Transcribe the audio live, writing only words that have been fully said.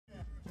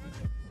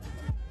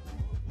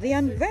The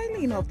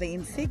unveiling of the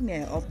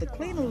insignia of the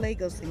Cleaner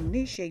Lagos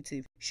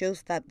initiative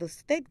shows that the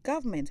state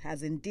government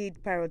has indeed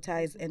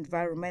prioritized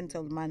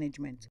environmental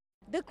management.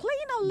 The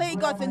Cleaner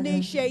Lagos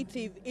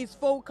initiative is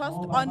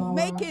focused on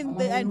making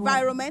the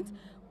environment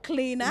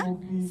cleaner,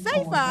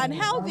 safer and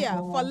healthier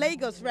for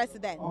Lagos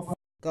residents.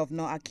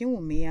 Governor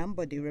Akinwumi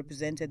Ambode,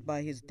 represented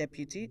by his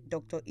deputy,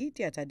 Dr.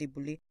 Idiat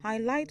Adebule,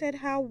 highlighted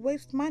how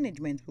waste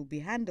management will be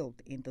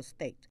handled in the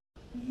state.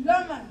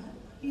 Loma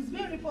is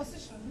being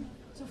repositioned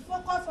to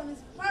focus on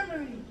its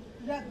primary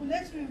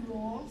regulatory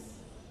roles,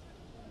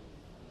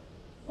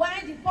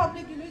 while the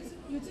Public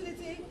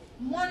Utility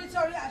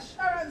Monitoring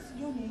Assurance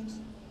Unit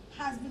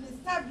has been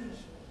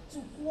established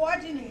to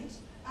coordinate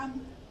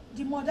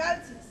the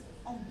modalities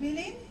of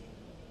billing,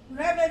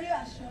 revenue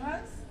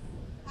assurance,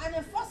 and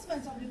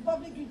enforcement of the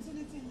Public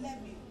Utility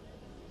Levy,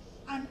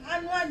 an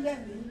annual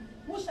levy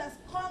which has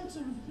come to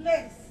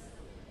replace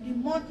the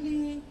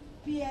monthly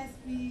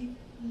PSP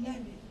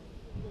levy.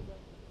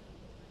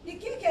 The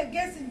Kilke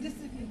Gazing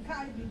District in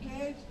Kai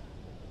Brigade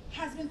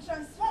has been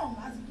transformed,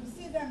 as you can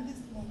see them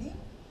this morning,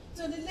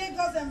 to the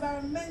Lagos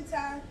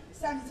Environmental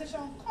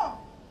Sanitation Corps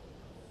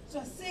to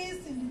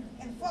assist in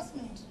the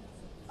enforcement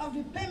of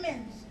the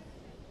payment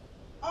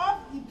of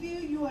the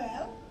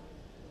PUL.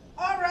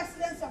 All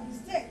residents of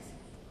the state,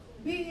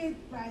 be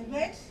it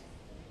private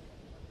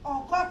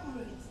or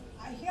corporate,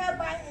 are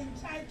hereby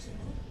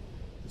entitled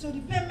to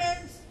the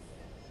payment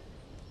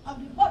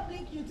of the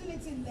Public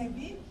Utility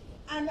Levy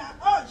and are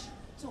urged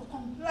to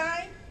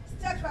comply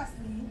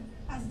steadfastly,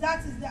 as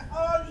that is their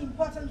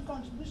all-important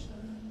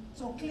contribution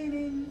to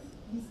cleaning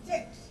the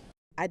state.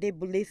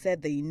 Adebule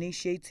said the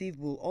initiative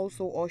will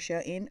also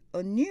usher in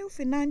a new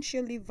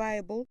financially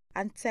viable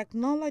and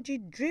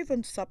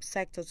technology-driven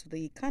subsector to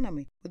the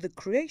economy, with the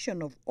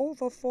creation of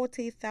over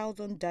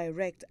 40,000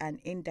 direct and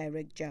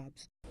indirect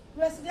jobs.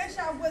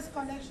 Residential waste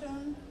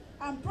collection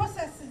and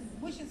processing,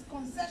 which is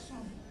concession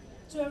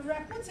to a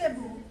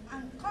reputable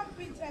and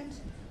competent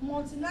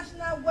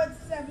multinational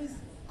waste service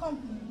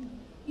company,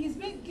 is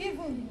being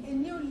given a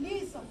new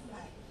lease of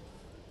life,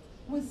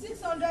 with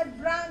 600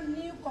 brand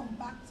new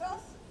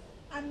compactors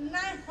and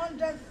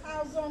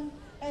 900,000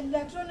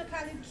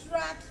 electronically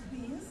tracked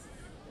bins,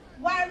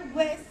 while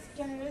waste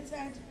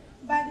generated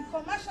by the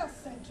commercial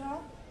sector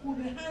will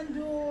be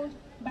handled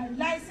by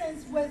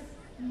licensed waste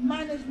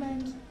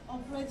management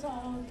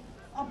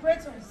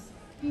operators,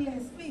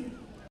 PSP.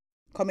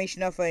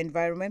 Commissioner for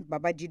Environment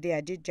Babajide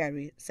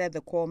Adejare said the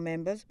Corps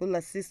members will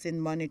assist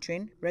in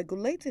monitoring,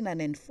 regulating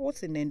and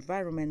enforcing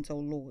environmental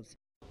laws.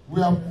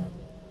 We have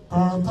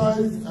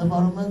prioritized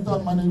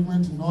environmental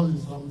management in all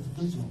its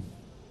ramifications.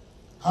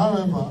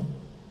 However,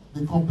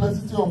 the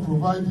complexity of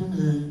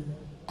providing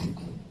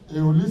a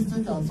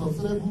holistic and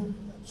sustainable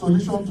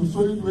solution to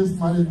solid waste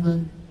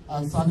management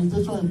and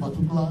sanitation in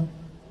particular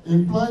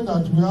imply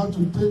that we have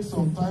to take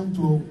some time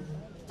to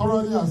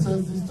thoroughly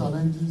assess these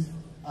challenges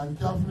and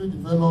carefully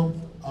develop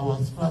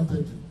our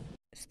strategy.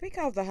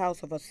 Speaker of the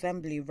House of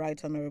Assembly,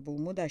 Right Honorable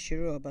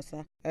Mudashiru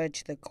Obasa,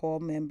 urged the Corps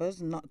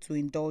members not to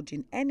indulge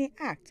in any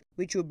act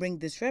which will bring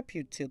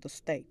disrepute to the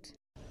state.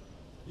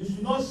 You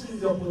should not seize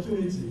the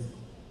opportunity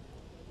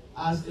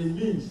as a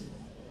means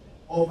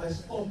of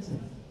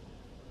extorting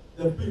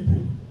the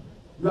people.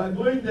 You are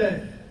going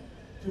there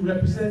to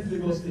represent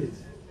Lagos State,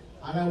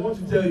 and I want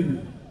to tell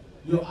you,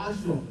 your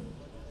action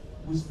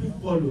will speak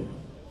volume,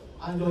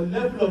 and your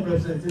level of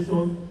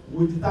representation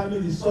will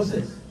determine the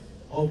success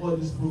of all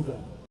this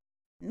program.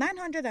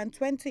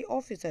 920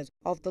 officers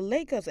of the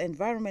Lagos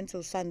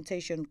Environmental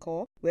Sanitation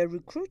Corps were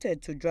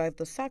recruited to drive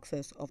the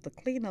success of the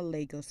Cleaner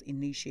Lagos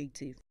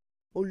initiative.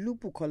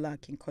 Olubukola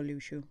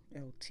Akinkolusho,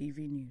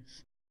 LTV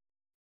News.